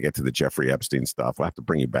think we're going to get to the Jeffrey Epstein stuff. We'll have to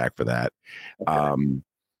bring you back for that. Okay.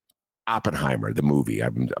 Oppenheimer, the movie.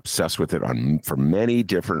 I'm obsessed with it for many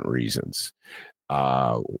different reasons.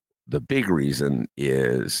 The big reason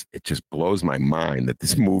is it just blows my mind that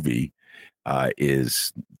this movie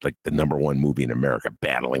is like the number one movie in America,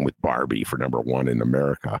 battling with Barbie for number one in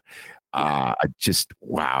America. I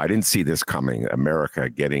didn't see this coming. America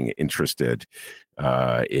getting interested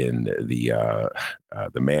in the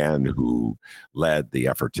man who led the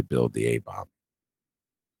effort to build the A-bomb.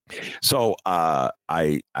 So I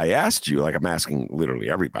asked you, like I'm asking literally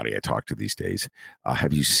everybody I talk to these days,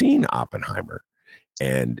 have you seen Oppenheimer?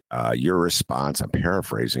 And your response, I'm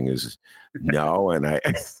paraphrasing, is no. And I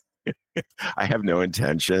I have no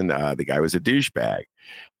intention. The guy was a douchebag.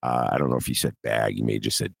 I don't know if he said bag. He may have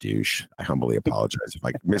just said douche. I humbly apologize if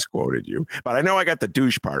I misquoted you, but I know I got the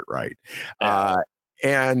douche part right.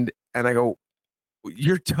 And I go,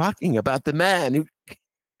 you're talking about the man who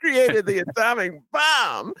created the atomic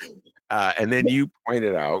bomb. And then you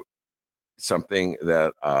pointed out something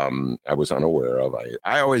that I was unaware of.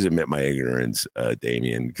 I always admit my ignorance,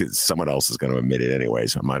 Damien, because someone else is going to admit it anyway,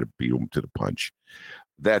 so I might have beat them to the punch.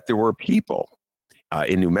 That there were people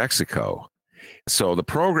in New Mexico. So the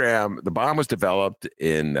bomb was developed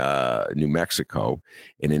in New Mexico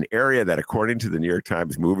in an area that, according to the New York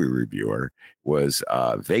Times movie reviewer, was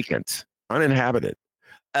vacant, uninhabited.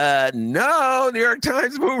 No, New York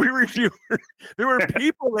Times movie reviewer. There were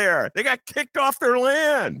people there. They got kicked off their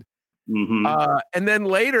land. Mm-hmm. And then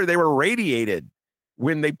later they were radiated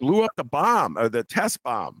when they blew up the bomb, or the test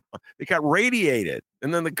bomb. They got radiated.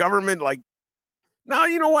 And then the government, like, no,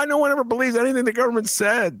 you know why no one ever believes anything the government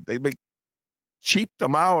said? They cheaped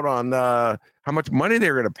them out on how much money they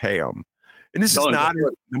were going to pay them. And this is not in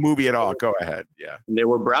the movie at all. Go ahead. Yeah. They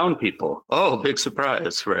were brown people. Oh, big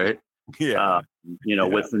surprise, right? Yeah.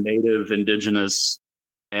 With native indigenous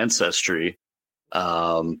ancestry.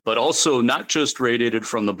 But also not just radiated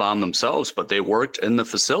from the bomb themselves, but they worked in the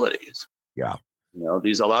facilities. Yeah.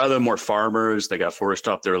 A lot of them were farmers. They got forced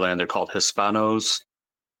off their land. They're called Hispanos.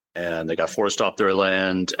 And they got forced off their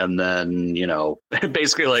land. And then,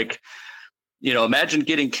 basically like, imagine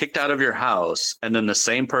getting kicked out of your house. And then the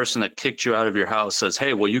same person that kicked you out of your house says,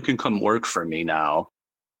 hey, well, you can come work for me now,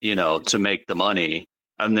 to make the money.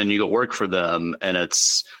 And then you go work for them. And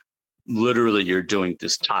it's literally, you're doing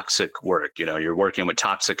this toxic work. You're working with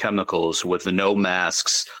toxic chemicals with no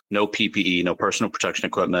masks, no PPE, no personal protection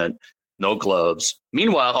equipment, no gloves.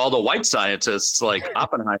 Meanwhile, all the white scientists like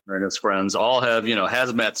Oppenheimer and his friends all have,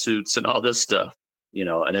 hazmat suits and all this stuff,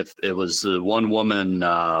 and if it was the one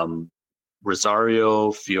woman,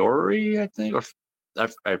 Rosario Fiore, I think, or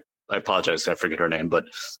I apologize, I forget her name, but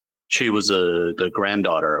she was the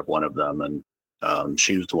granddaughter of one of them. And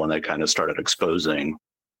she was the one that kind of started exposing,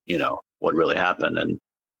 what really happened. And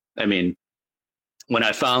I mean, when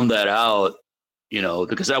I found that out,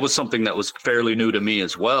 because that was something that was fairly new to me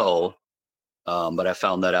as well. But I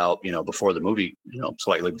found that out, before the movie,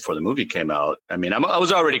 slightly before the movie came out. I mean, I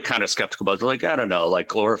was already kind of skeptical about it, like, I don't know, like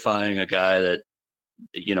glorifying a guy that,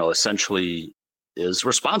 essentially is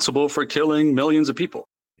responsible for killing millions of people.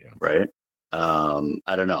 Yeah. Right.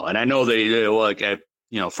 I don't know. And I know they like,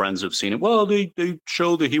 friends have seen it. Well, they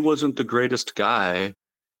show that he wasn't the greatest guy.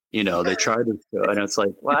 They tried to show, and it's like,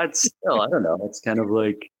 well, it's still, I don't know. It's kind of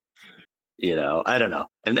like, I don't know.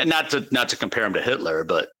 And then not to compare him to Hitler,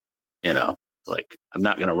 but, like, I'm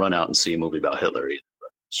not going to run out and see a movie about Hitler either. But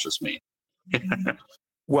it's just me.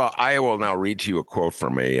 Well, I will now read to you a quote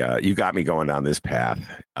from you got me going down this path.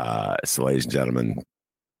 So, ladies and gentlemen,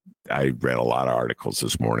 I read a lot of articles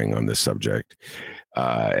this morning on this subject,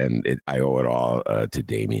 and I owe it all to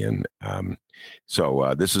Damien.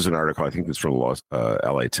 So this is an article, I think it's from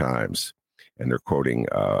LA Times, and they're quoting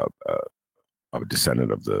a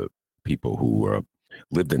descendant of the people who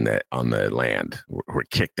lived on the land, were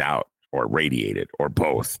kicked out or radiated or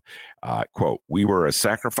both. Quote, we were a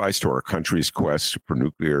sacrifice to our country's quest for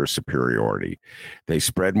nuclear superiority. They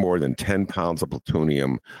spread more than 10 pounds of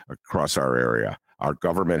plutonium across our area. Our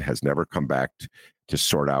government has never come back to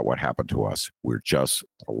sort out what happened to us. We're just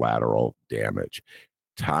collateral damage.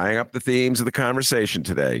 Tying up the themes of the conversation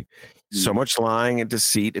today, so much lying and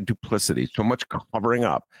deceit and duplicity, so much covering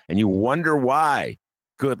up. And you wonder why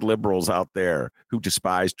good liberals out there who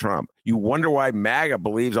despise Trump, you wonder why MAGA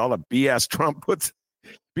believes all the BS Trump puts,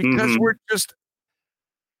 because we're just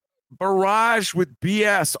barraged with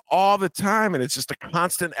BS all the time. And it's just a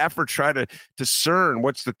constant effort to try to discern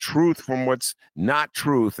what's the truth from what's not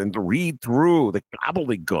truth and to read through the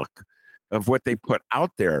gobbledygook of what they put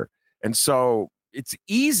out there. And so it's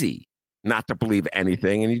easy not to believe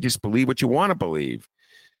anything, and you just believe what you want to believe.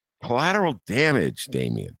 Collateral damage,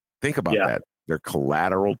 Damien. Think about that. They're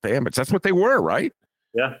collateral damage. That's what they were, right?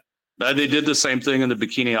 Yeah. They did the same thing in the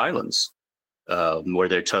Bikini Islands, where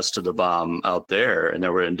they tested the bomb out there, and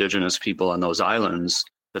there were indigenous people on those islands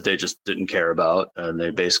that they just didn't care about. And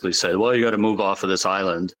they basically said, well, you got to move off of this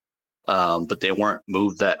island. But they weren't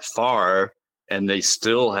moved that far, and they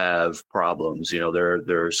still have problems.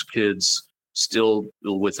 There's kids still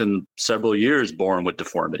within several years born with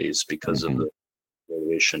deformities because of the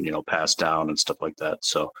radiation, passed down and stuff like that.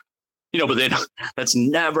 So but that's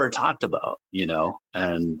never talked about,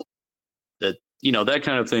 and that, that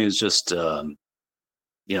kind of thing is just, the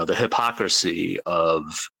hypocrisy of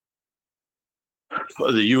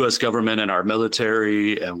the U.S. government and our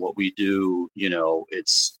military and what we do.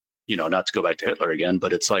 It's, not to go back to Hitler again,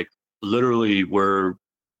 but it's like literally we're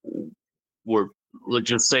let's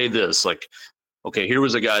just say this, like, okay, here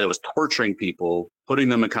was a guy that was torturing people, putting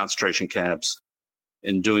them in concentration camps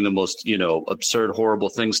and doing the most, absurd, horrible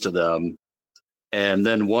things to them. And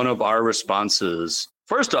then one of our responses,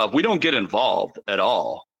 first off, we don't get involved at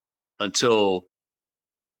all until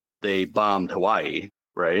they bombed Hawaii,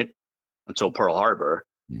 right? Until Pearl Harbor.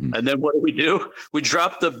 Mm-hmm. And then what do? We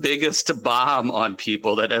drop the biggest bomb on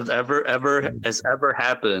people that has ever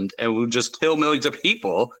happened, and we just kill millions of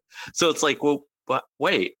people. So it's like, well, but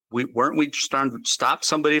wait, weren't we trying to stop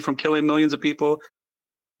somebody from killing millions of people?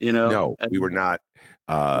 No, we were not.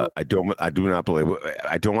 I do not believe.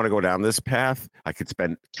 I don't want to go down this path. I could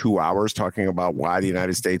spend 2 hours talking about why the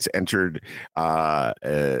United States entered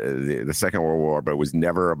the Second World War, but it was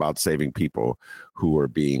never about saving people who were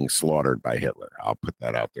being slaughtered by Hitler. I'll put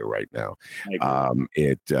that out there right now.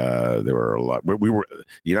 There were a lot. The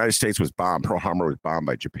United States was bombed. Pearl Harbor was bombed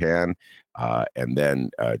by Japan, and then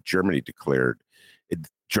Germany declared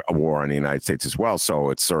a war on the United States as well. So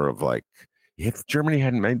it's sort of like, if Germany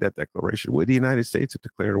hadn't made that declaration, would the United States have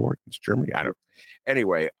declared a war against Germany? I don't.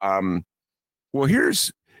 Anyway, well,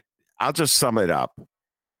 I'll just sum it up.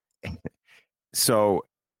 So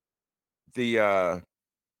the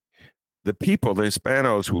people, the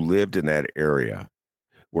Hispanos who lived in that area,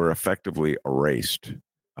 were effectively erased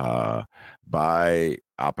by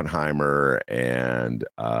Oppenheimer and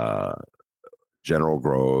General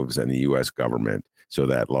Groves and the U.S. government, so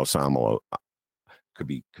that Los Alamos could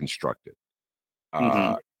be constructed.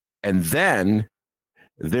 And then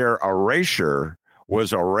their erasure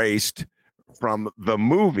was erased from the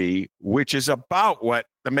movie, which is about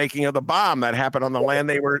the making of the bomb that happened on the land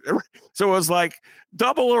they were. So it was like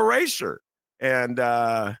double erasure. And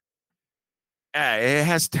it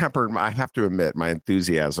has tempered, I have to admit, my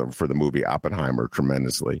enthusiasm for the movie Oppenheimer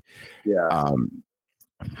tremendously. Yeah.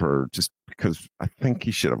 Because I think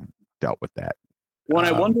he should have dealt with that. Well,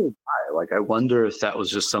 I wonder why. Like, I wonder if that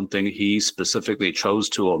was just something he specifically chose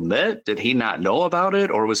to omit. Did he not know about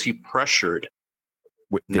it, or was he pressured?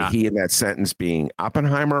 He in that sentence being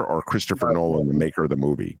Oppenheimer or Christopher Nolan, the maker of the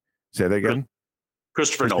movie? Say that again.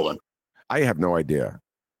 Christopher Nolan. I have no idea.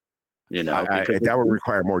 That would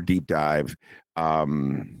require more deep dive. I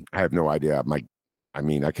have no idea.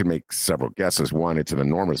 I can make several guesses. One, it's an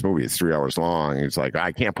enormous movie. It's 3 hours long. It's like,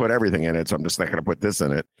 I can't put everything in it, so I'm just not going to put this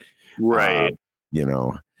in it. Right.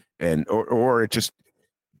 And or it just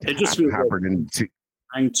feels like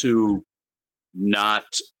trying to not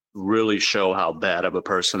really show how bad of a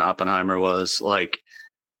person Oppenheimer was, like,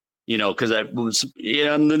 because I was,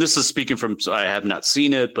 and this is speaking from, I have not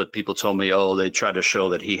seen it, but people told me, they tried to show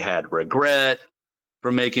that he had regret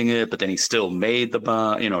for making it, but then he still made the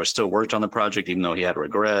bomb, or still worked on the project, even though he had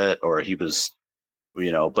regret, or he was,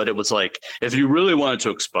 but it was like, if you really wanted to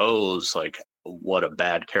expose like what a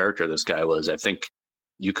bad character this guy was, I think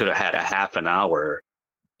you could have had a half an hour,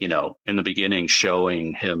 in the beginning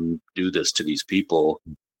showing him do this to these people,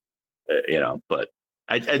 but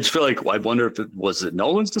I just feel like, I wonder if was it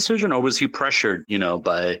Nolan's decision, or was he pressured,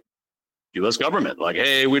 by U.S. government? Like,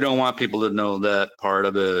 hey, we don't want people to know that part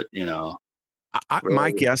of it,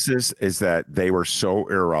 My guess is that they were so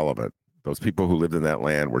irrelevant. Those people who lived in that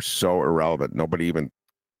land were so irrelevant. Nobody even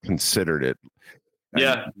considered it.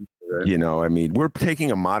 Yeah. We're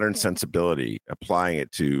taking a modern sensibility, applying it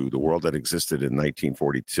to the world that existed in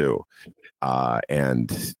 1942.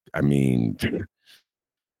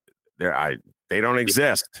 They don't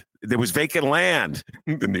exist. There was vacant land.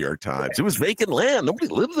 The New York Times. It was vacant land. Nobody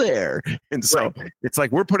lived there. And so It's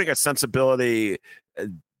like we're putting a sensibility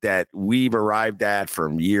that we've arrived at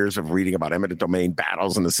from years of reading about eminent domain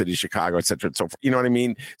battles in the city of Chicago, et cetera. And so, you know what I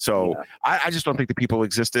mean? So I just don't think the people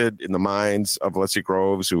existed in the minds of Leslie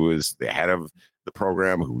Groves, who was the head of the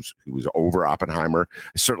program, who was over Oppenheimer.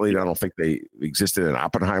 Certainly, I don't think they existed in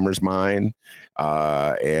Oppenheimer's mind.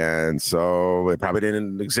 And so they probably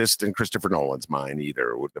didn't exist in Christopher Nolan's mind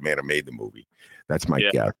either, the man who made the movie. That's my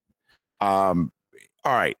guess. All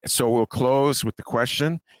right. So we'll close with the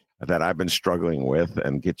question that I've been struggling with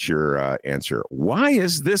and get your answer. Why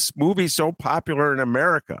is this movie so popular in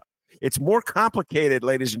America? It's more complicated,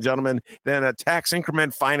 ladies and gentlemen, than a tax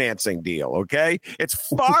increment financing deal. Okay, it's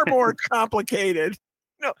far more complicated.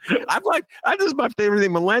 This is my favorite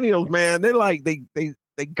thing. Millennials, man,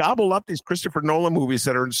 they they gobble up these Christopher Nolan movies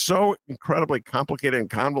that are so incredibly complicated and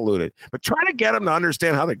convoluted. But try to get them to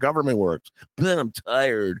understand how the government works. Then I'm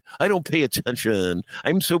tired. I don't pay attention.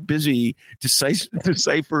 I'm so busy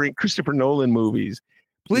deciphering Christopher Nolan movies.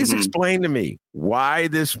 Please explain to me why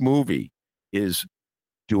this movie is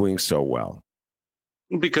doing so well.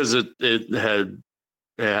 Because it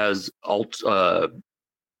has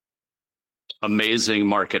amazing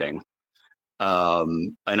marketing,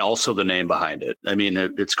 and also the name behind it. I mean,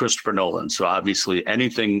 it's Christopher Nolan, so obviously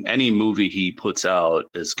any movie he puts out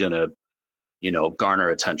is gonna, garner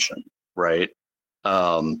attention, right?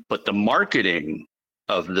 But the marketing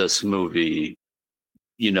of this movie,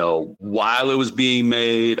 while it was being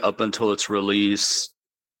made up until its release,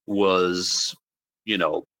 was,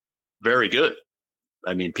 very good.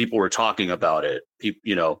 I mean, people were talking about it.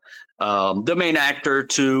 The main actor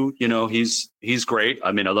too. He's great.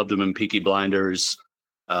 I mean, I loved him in Peaky Blinders.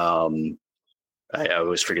 I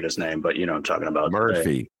always forget his name, but I'm talking about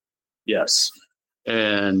Murphy. Yes,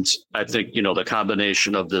 and I think the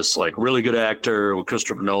combination of this like really good actor with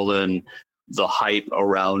Christopher Nolan, the hype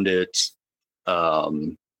around it. I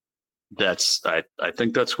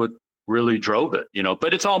think that's what really drove it.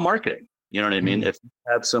 But it's all marketing. You know what I mean? If you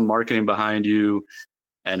have some marketing behind you,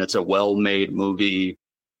 and it's a well-made movie,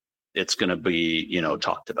 it's going to be,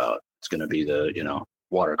 talked about. It's going to be the,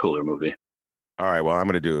 water cooler movie. All right. Well, I'm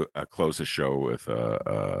going to close the show with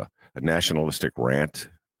a nationalistic rant,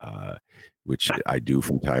 which I do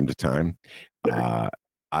from time to time.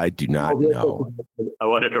 I do not know. I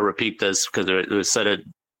wanted to repeat this because it was said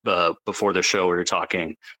before the show. We were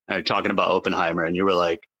talking about Oppenheimer, and you were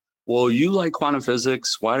like, well, you like quantum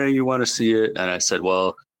physics. Why do you want to see it? And I said,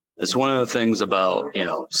 well, it's one of the things about,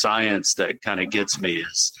 science that kind of gets me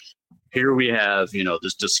is here we have,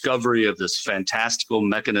 this discovery of this fantastical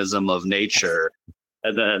mechanism of nature.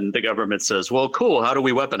 And then the government says, well, cool. How do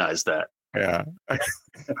we weaponize that? Yeah.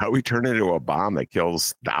 How we turn it into a bomb that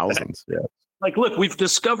kills thousands. Yeah. Like, look, we've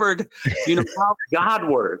discovered, how God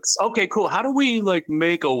works. Okay, cool. How do we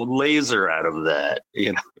make a laser out of that?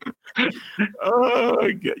 Oh,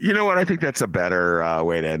 you know what? I think that's a better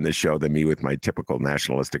way to end the show than me with my typical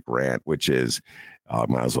nationalistic rant, which is,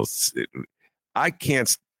 might as well.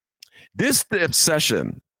 The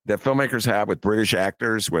obsession that filmmakers have with British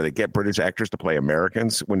actors, where they get British actors to play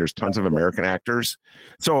Americans when there's tons of American actors.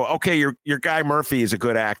 So, okay, your guy Murphy is a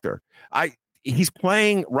good actor. He's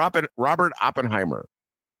playing Robert Oppenheimer,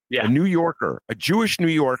 a New Yorker, a Jewish New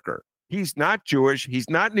Yorker. He's not Jewish. He's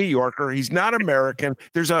not New Yorker. He's not American.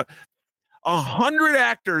 There's 100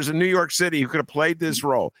 actors in New York City who could have played this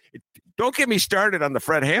role. Don't get me started on the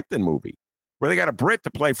Fred Hampton movie where they got a Brit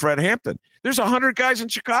to play Fred Hampton. There's 100 guys in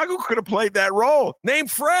Chicago who could have played that role. Name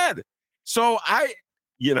Fred. So I'm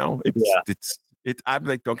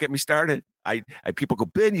like, don't get me started. People go,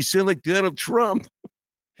 Ben, you sound like Donald Trump.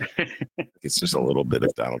 It's just a little bit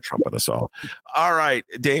of Donald Trump in us all. All right,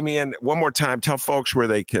 Damien, one more time, tell folks where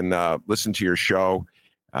they can listen to your show,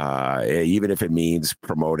 even if it means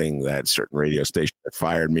promoting that certain radio station that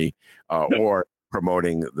fired me or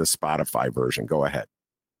promoting the Spotify version. Go ahead.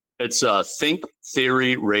 It's Think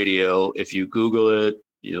Theory Radio. If you Google it,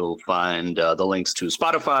 you'll find the links to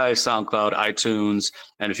Spotify, SoundCloud, iTunes.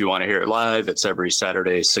 And if you want to hear it live, it's every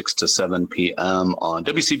Saturday, 6 to 7 p.m. on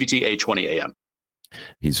WCBT 820 AM.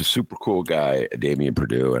 He's a super cool guy, Damien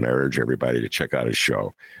Perdue, and I urge everybody to check out his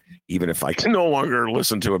show, even if I can no longer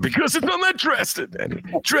listen to it because I'm not trusted and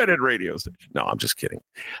dreaded radio station. No, I'm just kidding,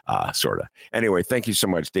 sort of. Anyway, thank you so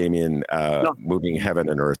much, Damien, moving heaven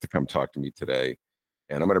and earth to come talk to me today.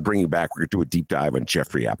 And I'm going to bring you back. We're going to do a deep dive on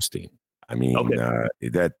Jeffrey Epstein. I mean,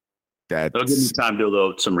 that's... It'll give me time to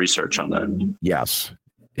do some research on that. Yes,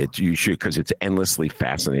 you should, because it's endlessly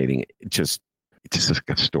fascinating. It's just like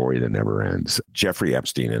a story that never ends. Jeffrey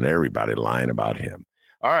Epstein and everybody lying about him.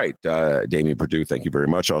 All right, Damien Perdue, thank you very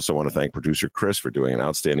much. Also want to thank producer Chris for doing an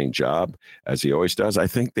outstanding job, as he always does. I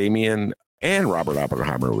think Damien and Robert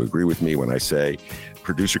Oppenheimer will agree with me when I say,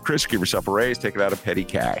 producer Chris, give yourself a raise, take it out of petty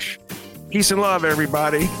cash. Peace and love,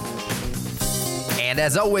 everybody. And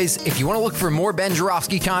as always, if you want to look for more Ben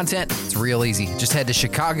Joravsky content, it's real easy. Just head to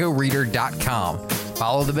chicagoreader.com.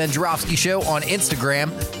 Follow The Ben Joravsky Show on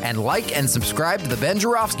Instagram and like and subscribe to The Ben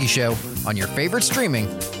Joravsky Show on your favorite streaming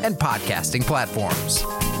and podcasting platforms.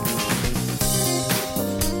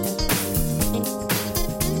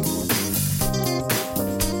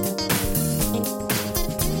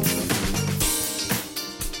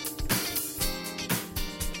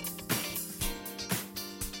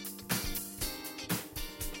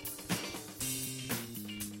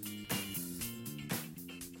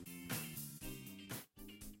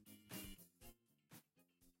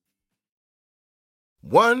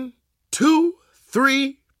 1, 2,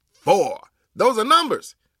 3, 4. Those are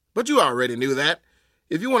numbers. But you already knew that.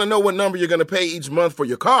 If you want to know what number you're going to pay each month for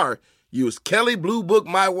your car, use Kelley Blue Book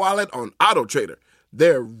My Wallet on Auto Trader.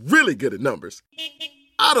 They're really good at numbers.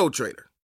 Auto Trader.